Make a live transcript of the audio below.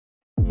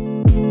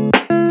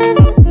Hey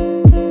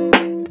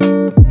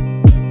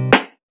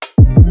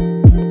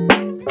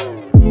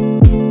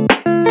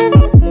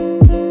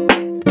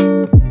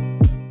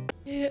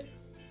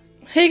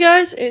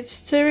guys,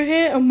 it's Tara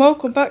here and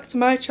welcome back to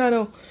my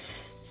channel.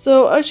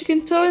 So as you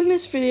can tell in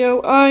this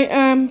video, I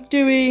am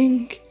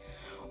doing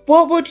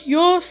what would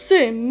your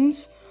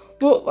Sims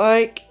look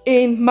like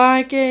in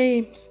my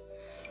games.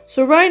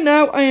 So right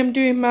now I am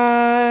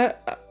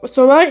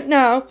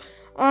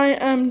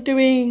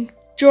doing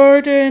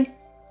Jordan's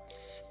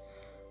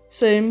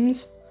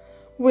Sims,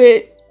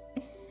 which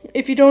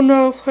if you don't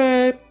know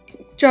her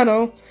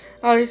channel,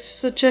 I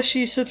suggest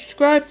you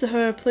subscribe to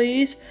her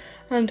please.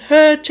 And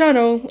her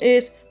channel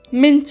is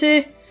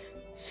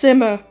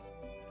Mintysimmer.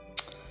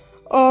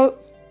 All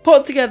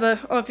put together,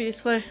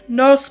 obviously,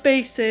 no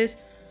spaces.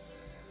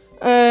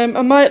 I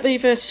might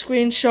leave a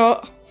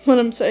screenshot when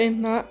I'm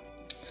saying that.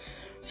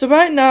 So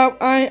right now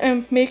I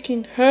am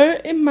making her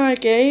in my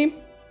game.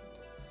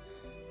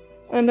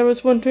 And I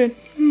was wondering,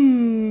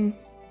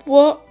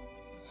 what?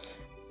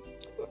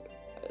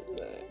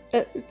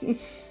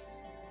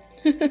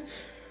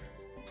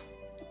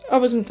 I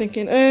wasn't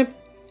thinking,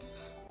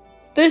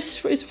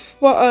 this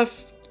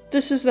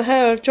is the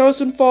hair I've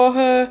chosen for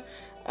her,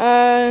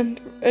 and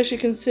as you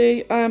can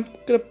see I'm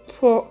gonna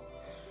put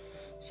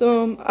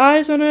some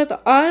eyes on her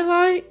that I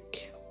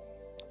like,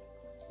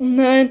 and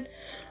then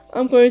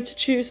I'm going to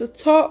choose a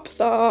top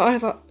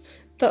that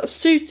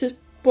suited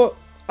what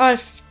I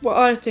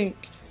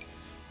think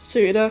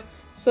suited her.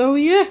 So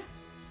yeah,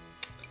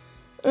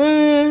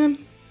 in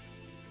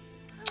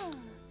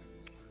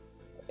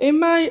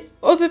my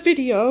other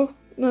video,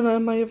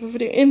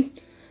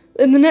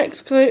 in the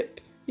next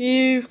clip,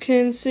 you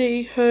can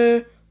see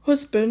her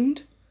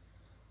husband,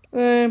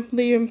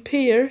 Liam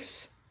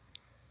Pierce.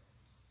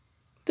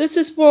 This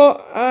is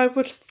what I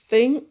would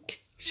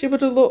think she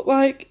would have looked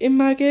like in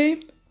my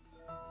game.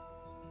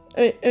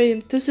 I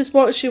mean, this is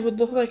what she would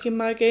look like in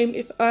my game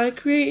if I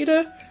created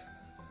her,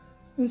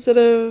 instead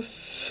of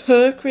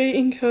her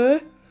creating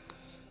her.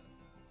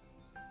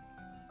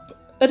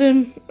 I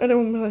don't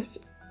really.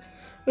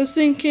 I was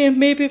thinking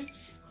maybe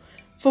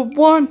for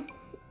one,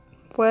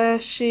 where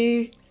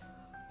she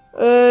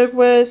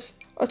wears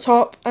a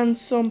top and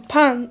some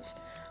pants,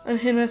 and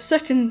in her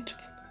second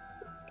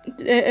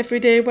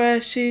everyday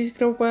where she's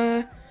gonna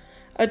wear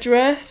a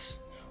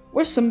dress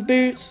with some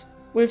boots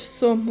with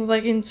some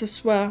leggings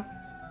as well.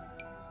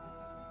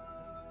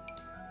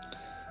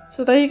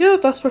 So there you go,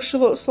 that's what she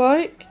looks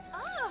like.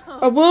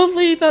 I will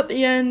leave at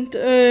the end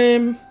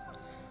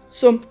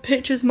some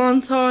pictures,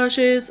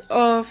 montages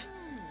of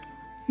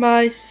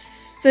my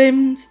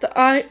Sims that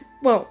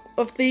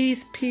of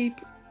these.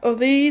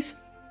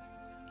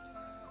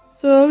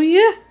 So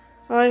yeah,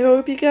 I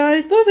hope you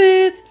guys love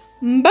it.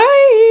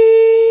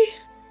 Bye!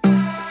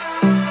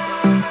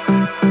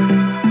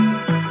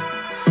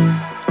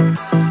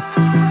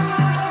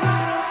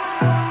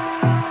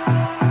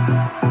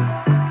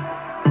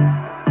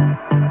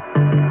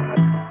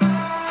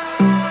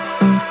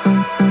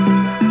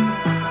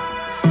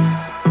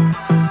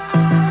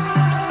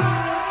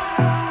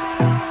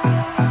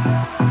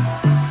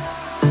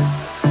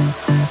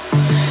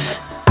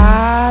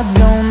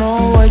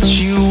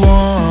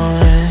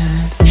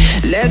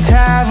 Let's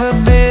have a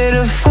bit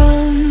of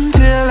fun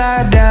till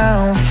I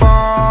down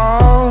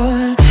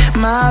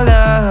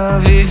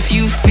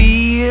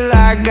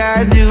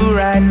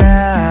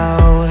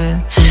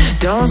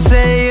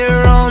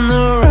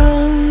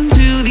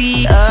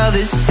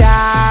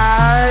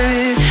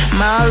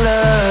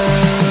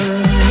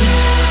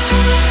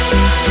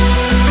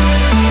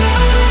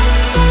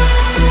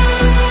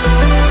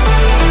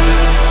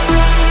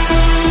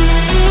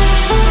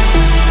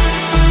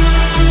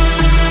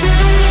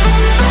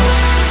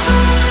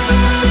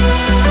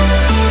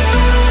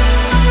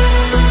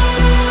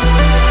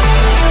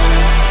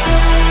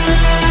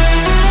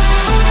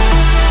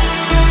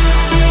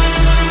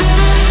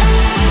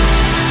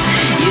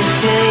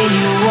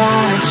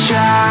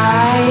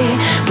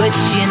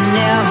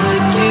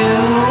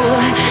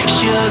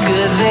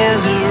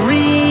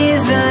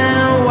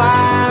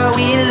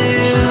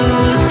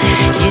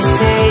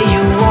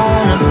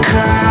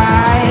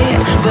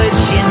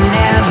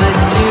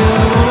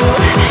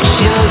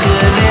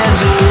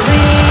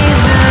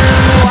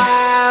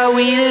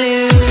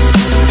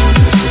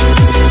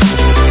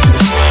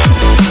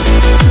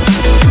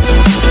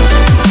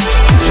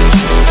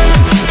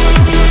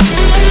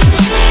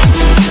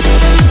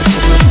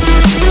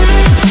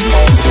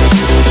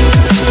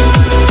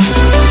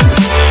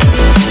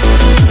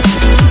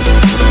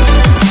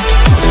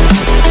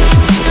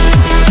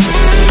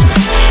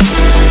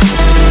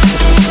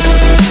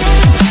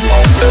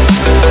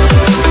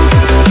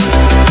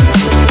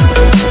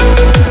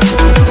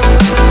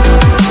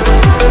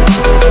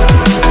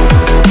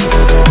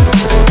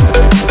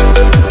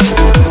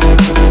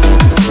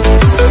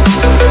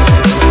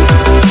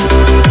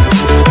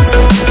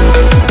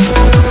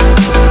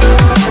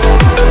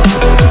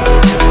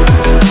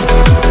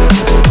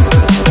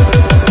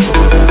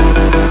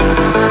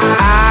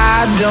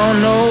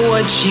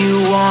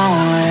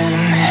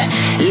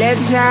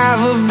Let's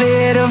have a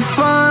bit of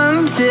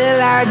fun till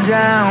I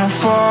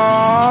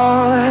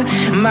downfall.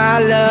 My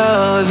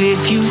love,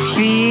 if you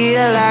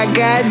feel like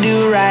I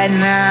do right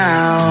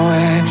now,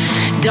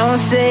 don't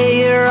say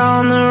you're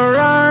on the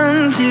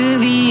run to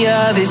the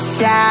other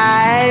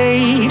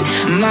side.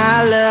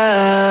 My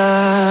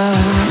love,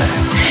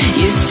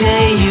 you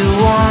say you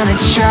wanna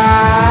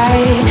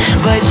try,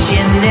 but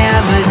you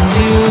never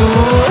do.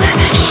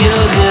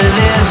 Sugar,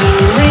 there's a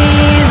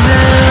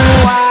reason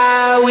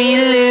why we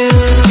lose.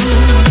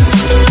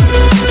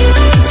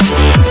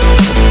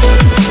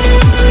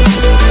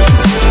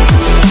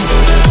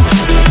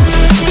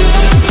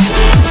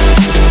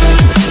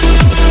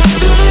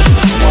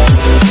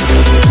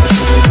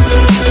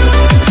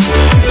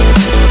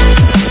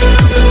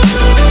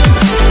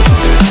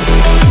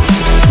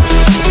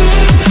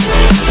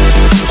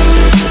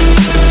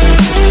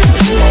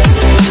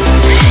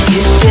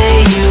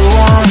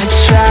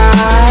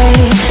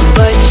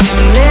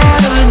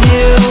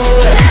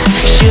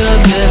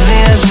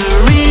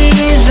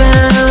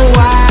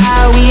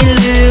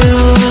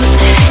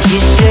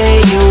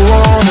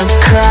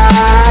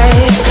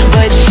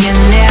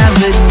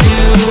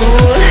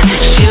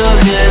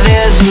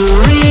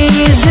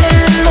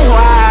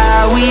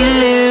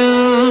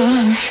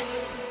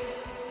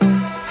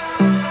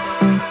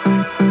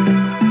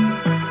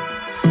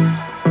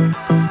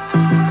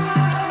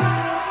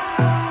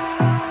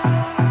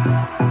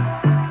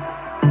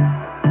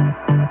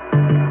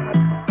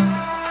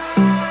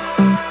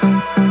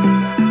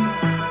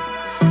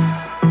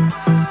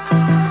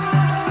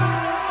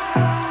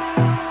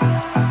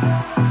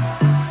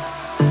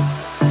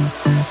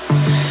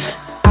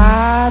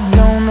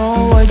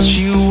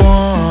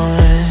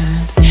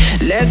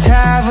 Let's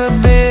have a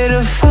bit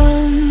of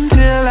fun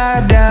till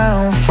I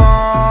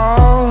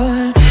downfall.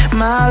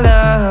 My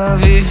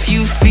love, if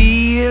you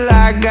feel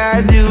like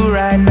I do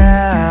right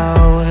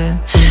now,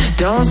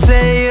 don't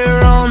say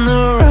you're on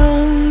the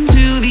run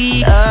to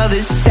the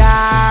other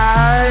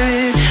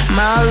side.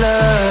 My love,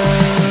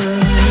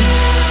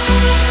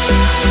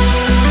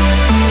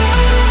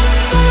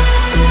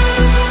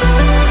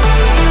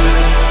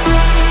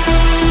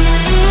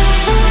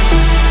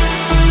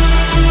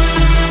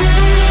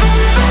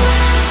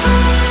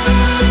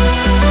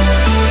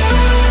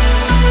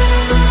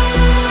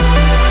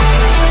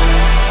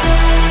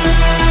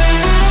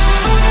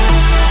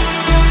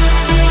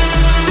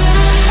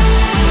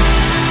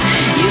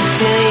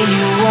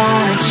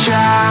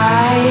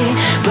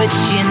 but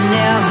you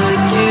never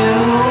do.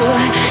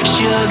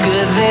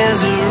 Sugar,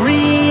 there's a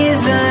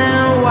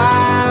reason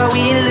why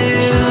we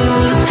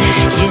lose.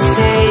 You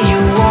say you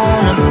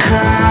wanna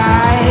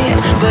cry,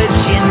 but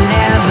you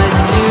never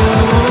do.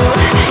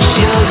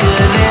 Sugar,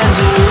 there's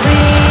a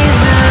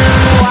reason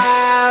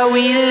why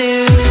we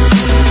lose.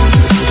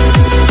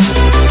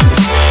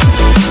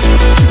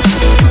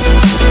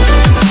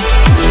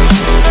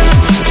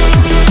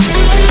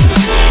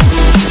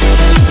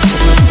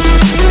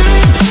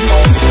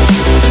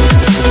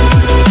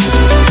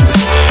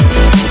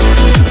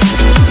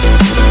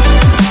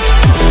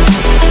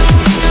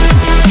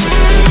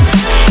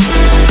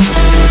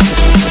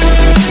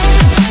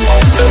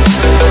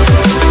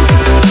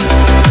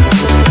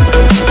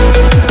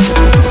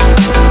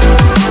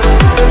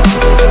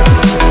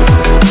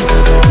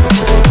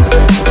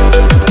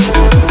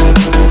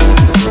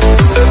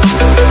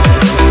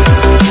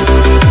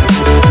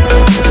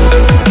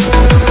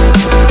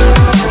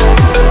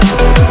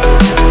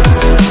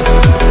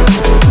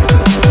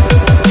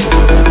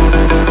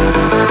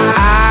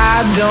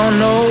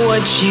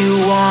 You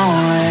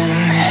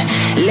want.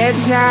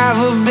 Let's have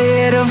a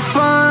bit of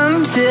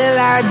fun till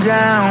I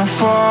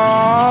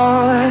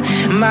downfall.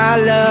 My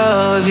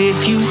love,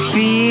 if you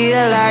feel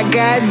like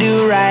I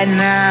do right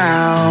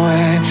now,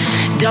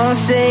 don't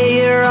say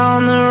you're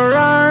on the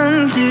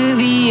run to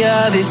the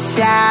other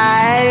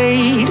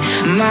side.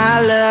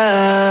 My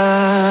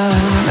love,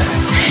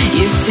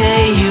 you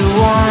say you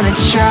wanna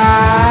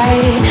try,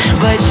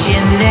 but you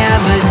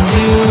never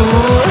do.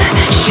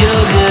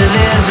 Sugar,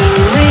 there's a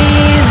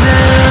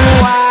reason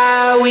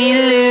why we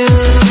lose.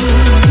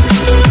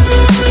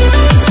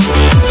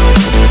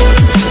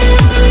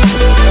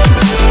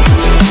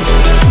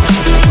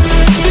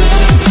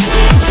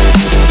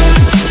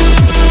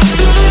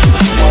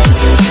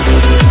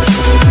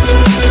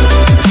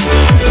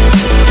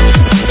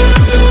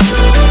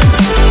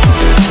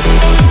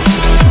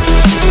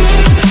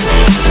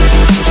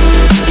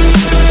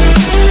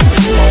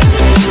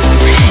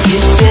 You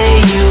say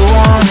you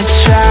wanna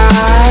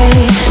try,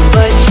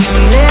 but you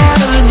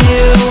never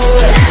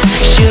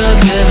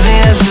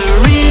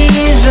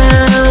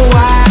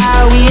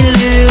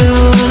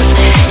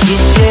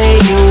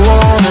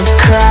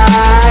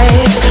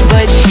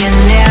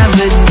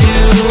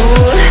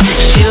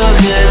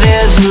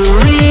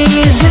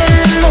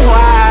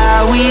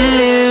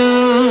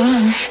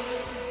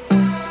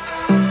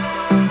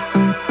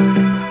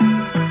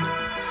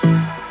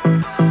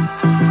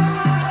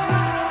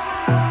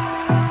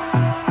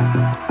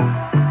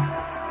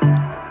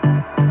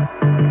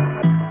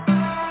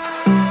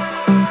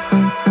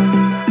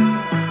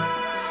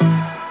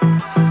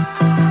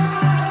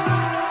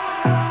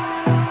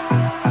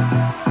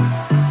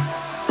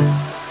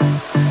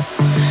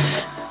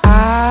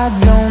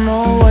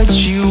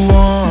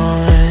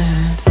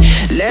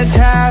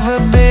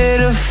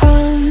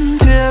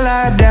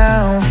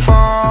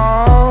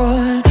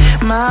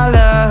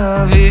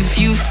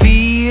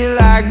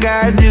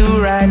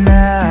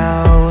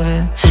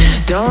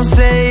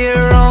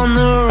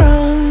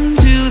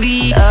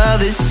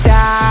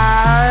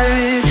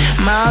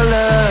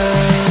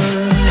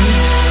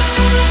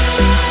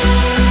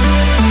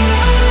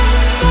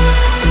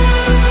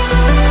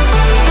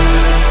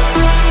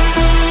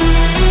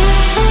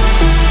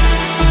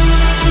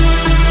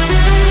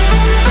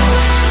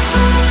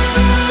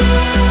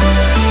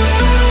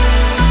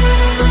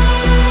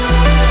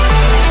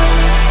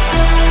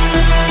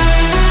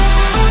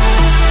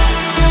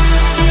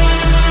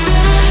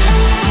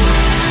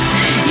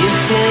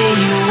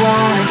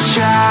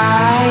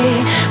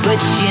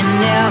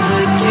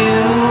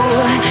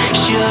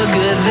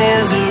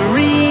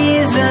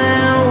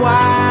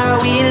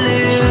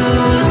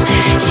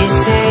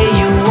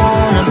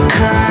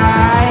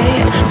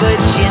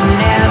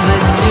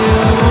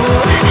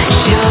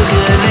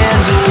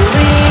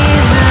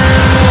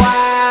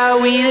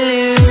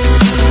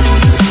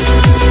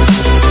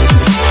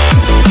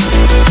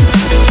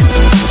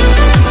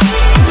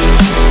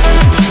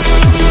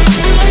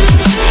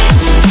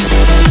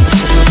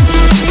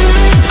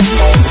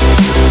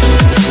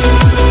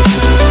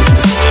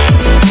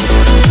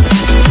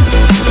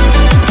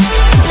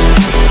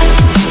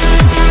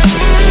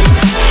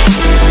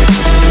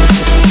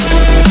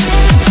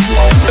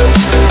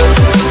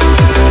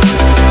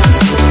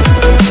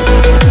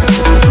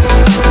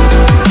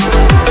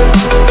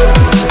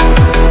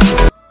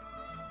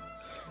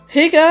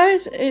Hey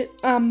guys,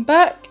 I'm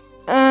back,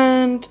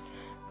 and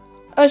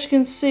as you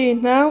can see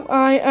now,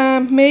 I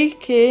am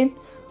making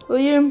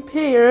Liam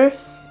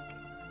Pierce,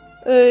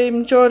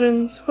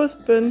 Jordan's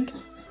husband,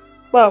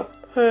 well,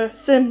 her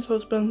Sim's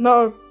husband,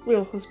 not a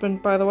real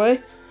husband, by the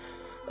way.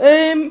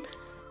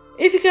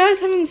 If you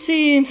guys haven't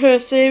seen her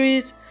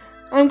series,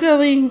 I'm gonna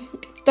link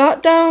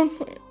that down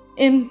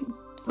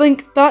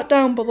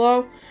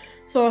below.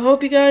 So I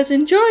hope you guys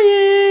enjoy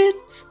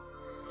it.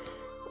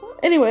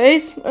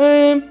 Anyways,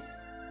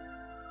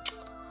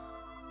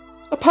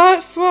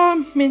 apart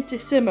from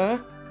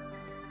Mintysimmer,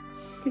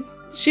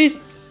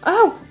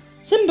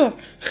 Simba.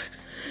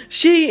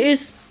 She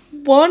is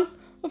one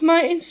of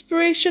my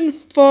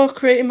inspiration for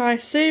creating my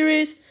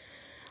series.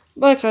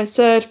 Like I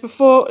said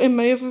before in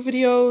my other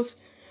videos,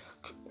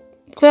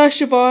 Claire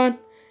Siobhan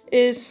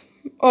is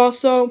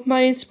also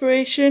my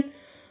inspiration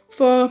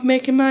for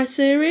making my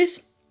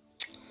series.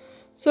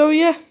 So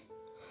yeah,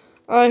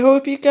 I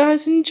hope you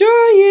guys enjoy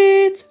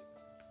it.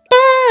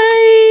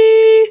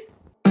 Bye!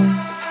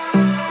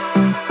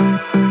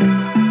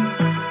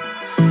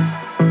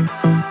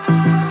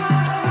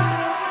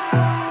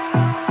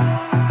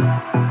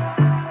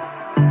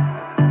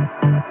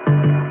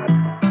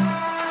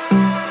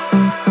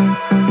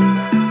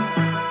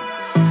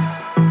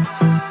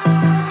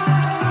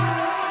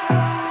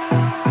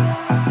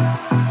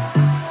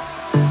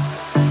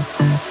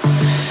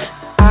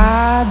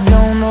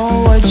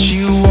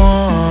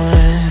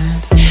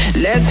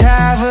 Let's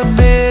have a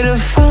bit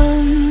of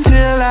fun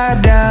till I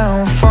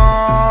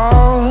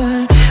downfall.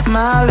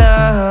 My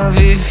love,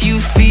 if you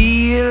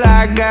feel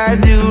like I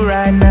do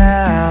right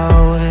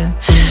now,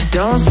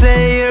 don't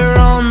say you're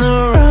on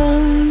the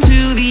run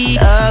to the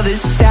other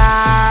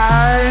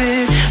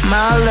side,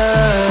 my love.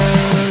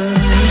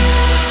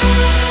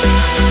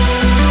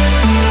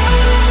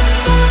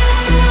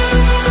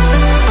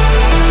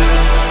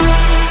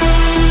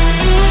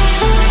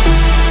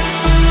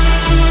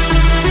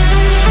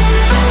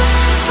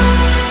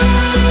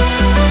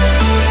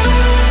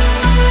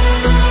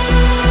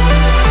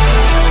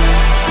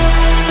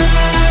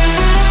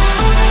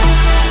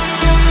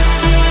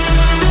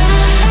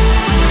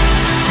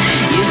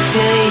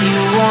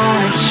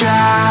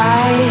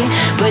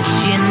 But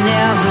you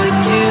never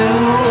do.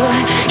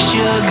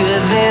 Sugar,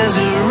 there's a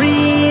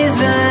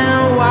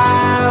reason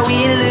why we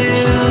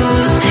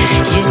lose.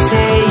 You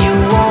say you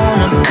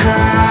wanna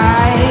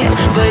cry,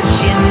 but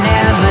you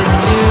never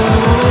do.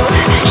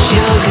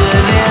 Sugar,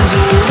 there's a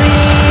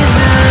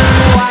reason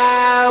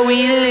why we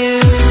lose.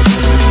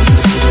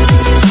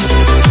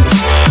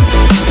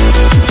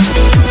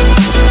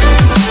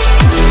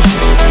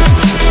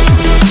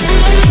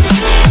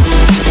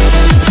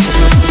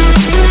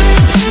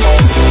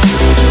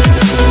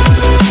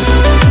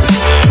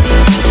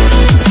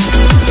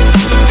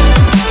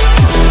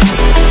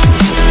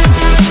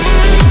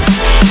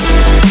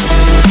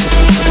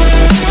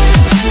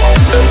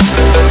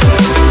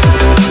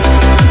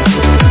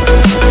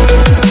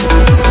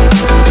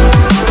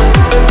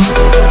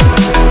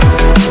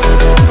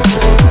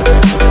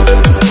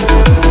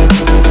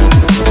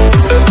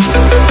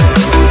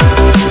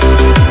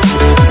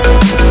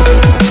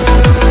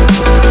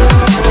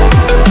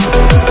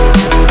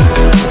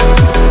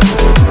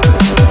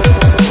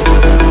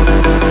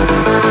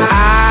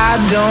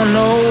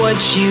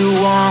 You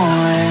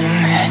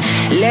want.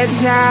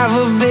 Let's have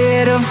a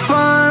bit of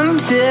fun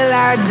till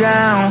I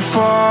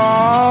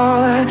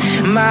downfall.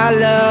 My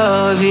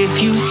love,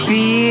 if you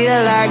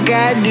feel like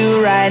I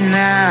do right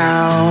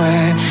now,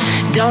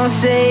 don't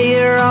say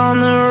you're on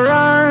the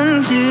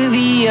run to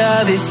the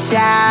other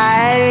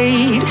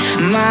side,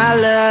 my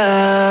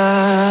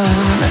love.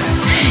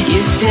 You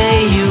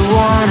say you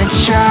wanna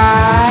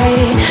try,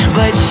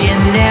 but you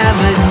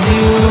never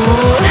do.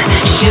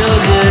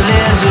 Sugar,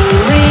 there's a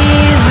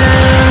reason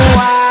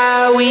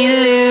why we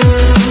lose.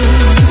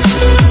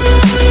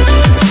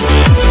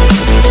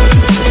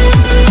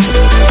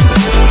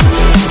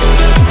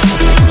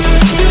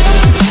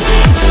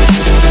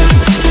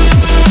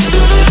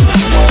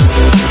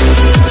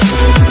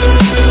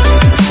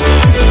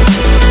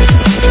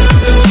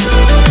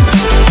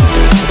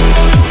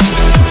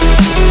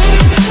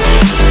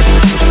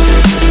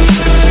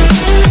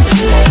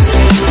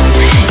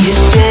 You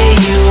say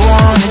you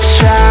wanna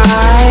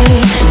try,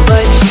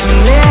 but you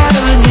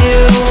never do.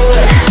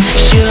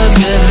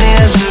 Sugar,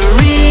 there's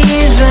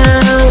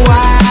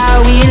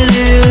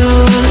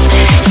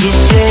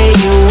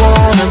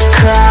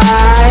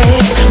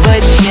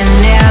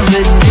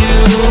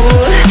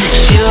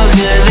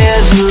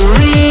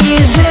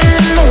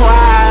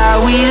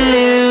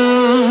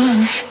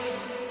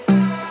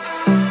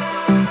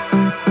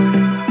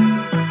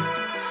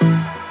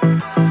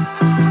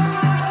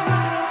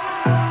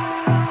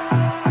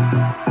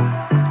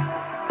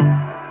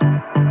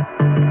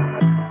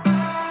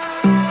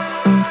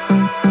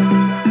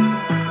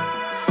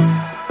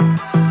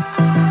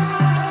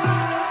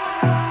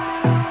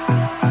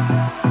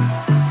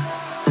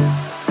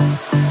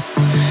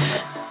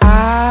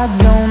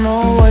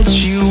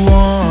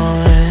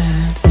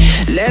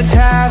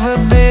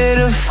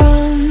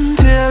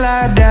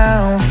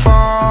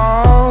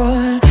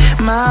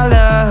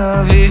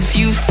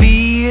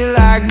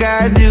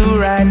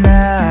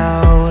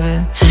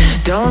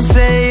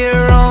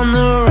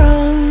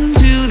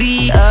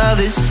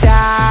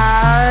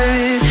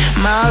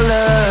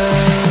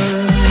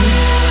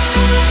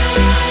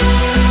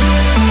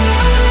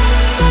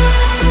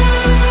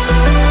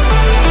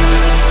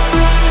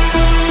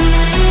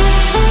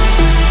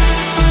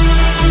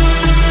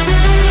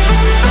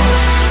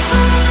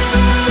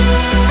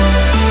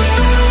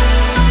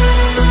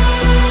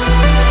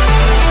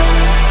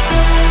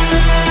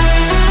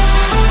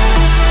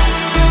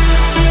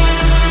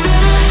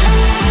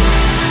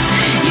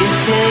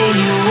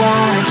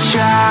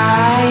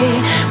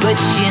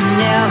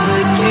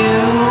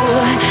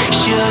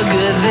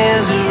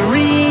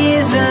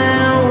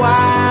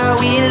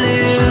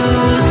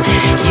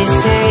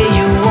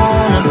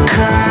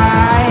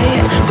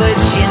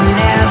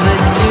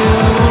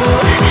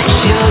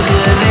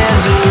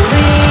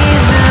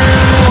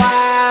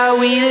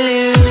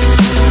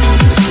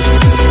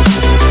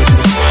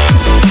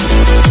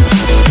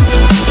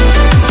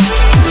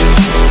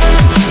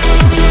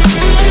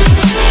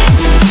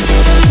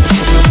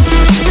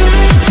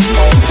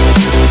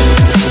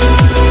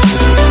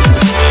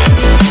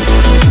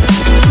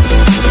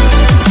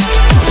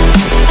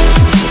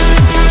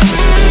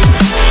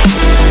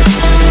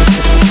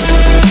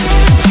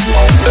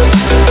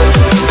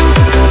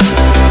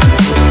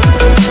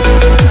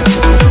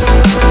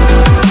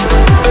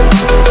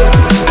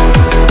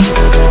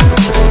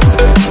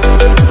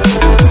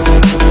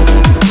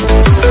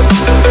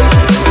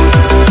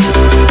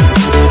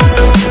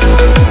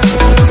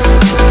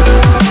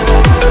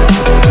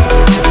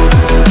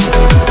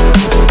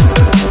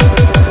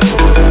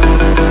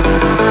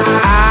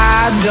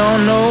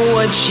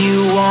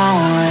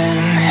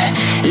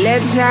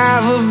Let's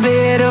have a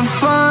bit of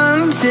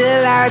fun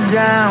till I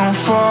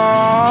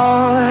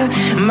downfall.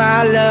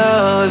 My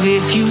love,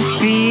 if you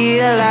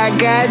feel like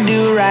I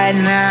do right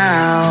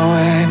now,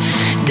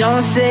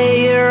 don't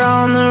say you're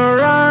on the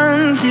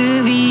run to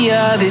the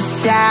other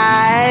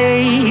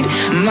side.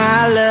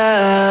 My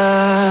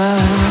love,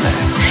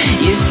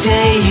 you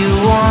say you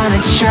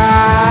wanna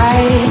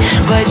try,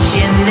 but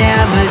you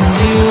never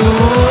do.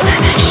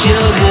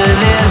 Sugar,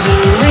 there's a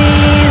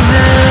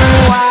reason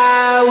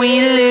why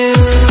we live